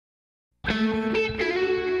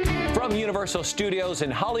From Universal Studios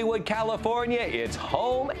in Hollywood, California, it's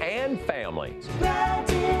Home and Family.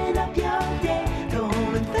 Brighten up your day,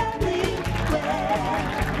 Home and Family.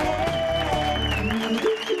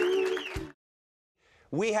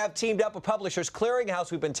 We have teamed up with Publishers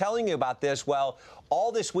Clearinghouse. We've been telling you about this. Well,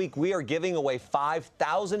 all this week we are giving away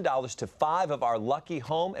 $5,000 to 5 of our lucky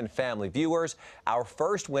Home and Family viewers. Our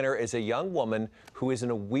first winner is a young woman who is in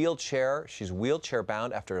a wheelchair. She's wheelchair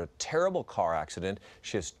bound after a terrible car accident.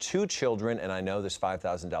 She has 2 children, and I know this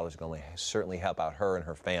 $5,000 is going to certainly help out her and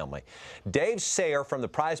her family. Dave Sayer from the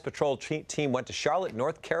Prize Patrol team went to Charlotte,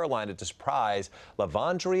 North Carolina to surprise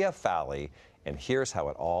Lavondria Fallie, and here's how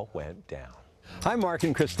it all went down. Hi, Mark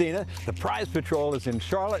and Christina. The Prize Patrol is in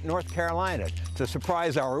Charlotte, North Carolina to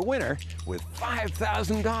surprise our winner with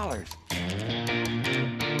 $5,000.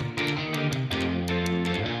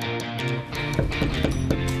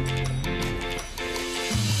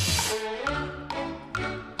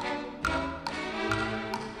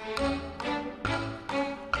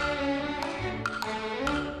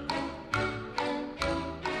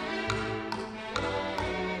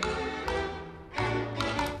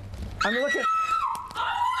 I'm looking.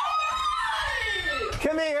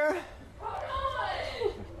 Come here.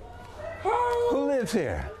 Who lives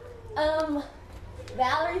here?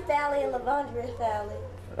 Valerie Fallie and Lavondria Fallie.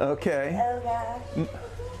 Okay. Oh gosh.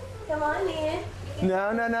 Come on in. No.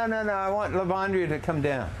 I want Lavondria to come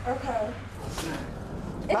down. Okay.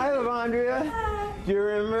 Hi, Lavondria. Hi. Do you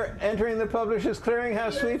remember entering the Publishers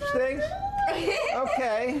Clearinghouse sweepstakes?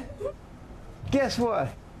 Okay. Guess what?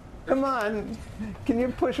 Come on. Can you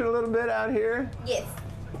push it a little bit out here? Yes.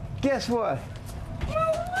 Guess what?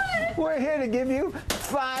 We're here to give you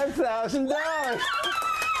 $5,000.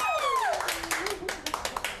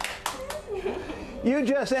 You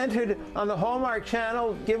just entered on the Hallmark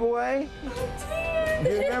Channel giveaway. Do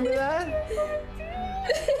you remember that?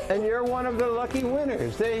 And you're one of the lucky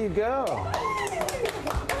winners. There you go.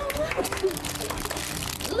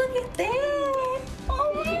 Look at that.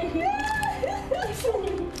 Oh my God.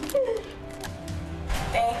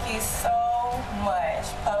 Thank you so much,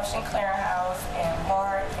 Publishing Clearinghouse and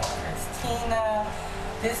Mark and Christina.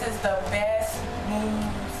 This is the best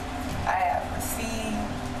news I have received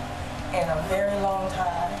in a very long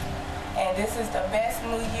time. And this is the best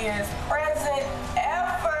New Year's present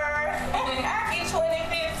ever. Happy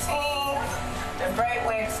 2015. The great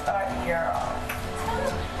way to start the year off.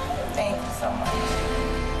 Thank you so much.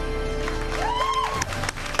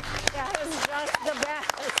 That is just the best.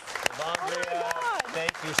 Lavondria,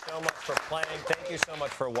 thank you so much for playing. Thank you so much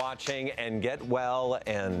for watching, and get well.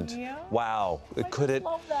 And wow, could it?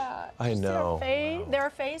 Love that. I know. Their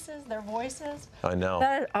faces, their voices. I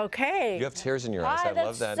know. Okay. You have tears in your eyes. I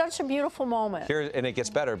love that. That's such a beautiful moment. Here, and it gets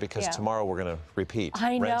better because tomorrow we're going to repeat.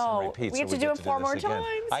 I know. Rinse and repeat, We have so to do get it 4 more this again.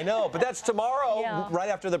 times. I know, but that's tomorrow. Yeah. Right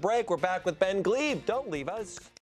after the break, we're back with Ben Glebe. Don't leave us.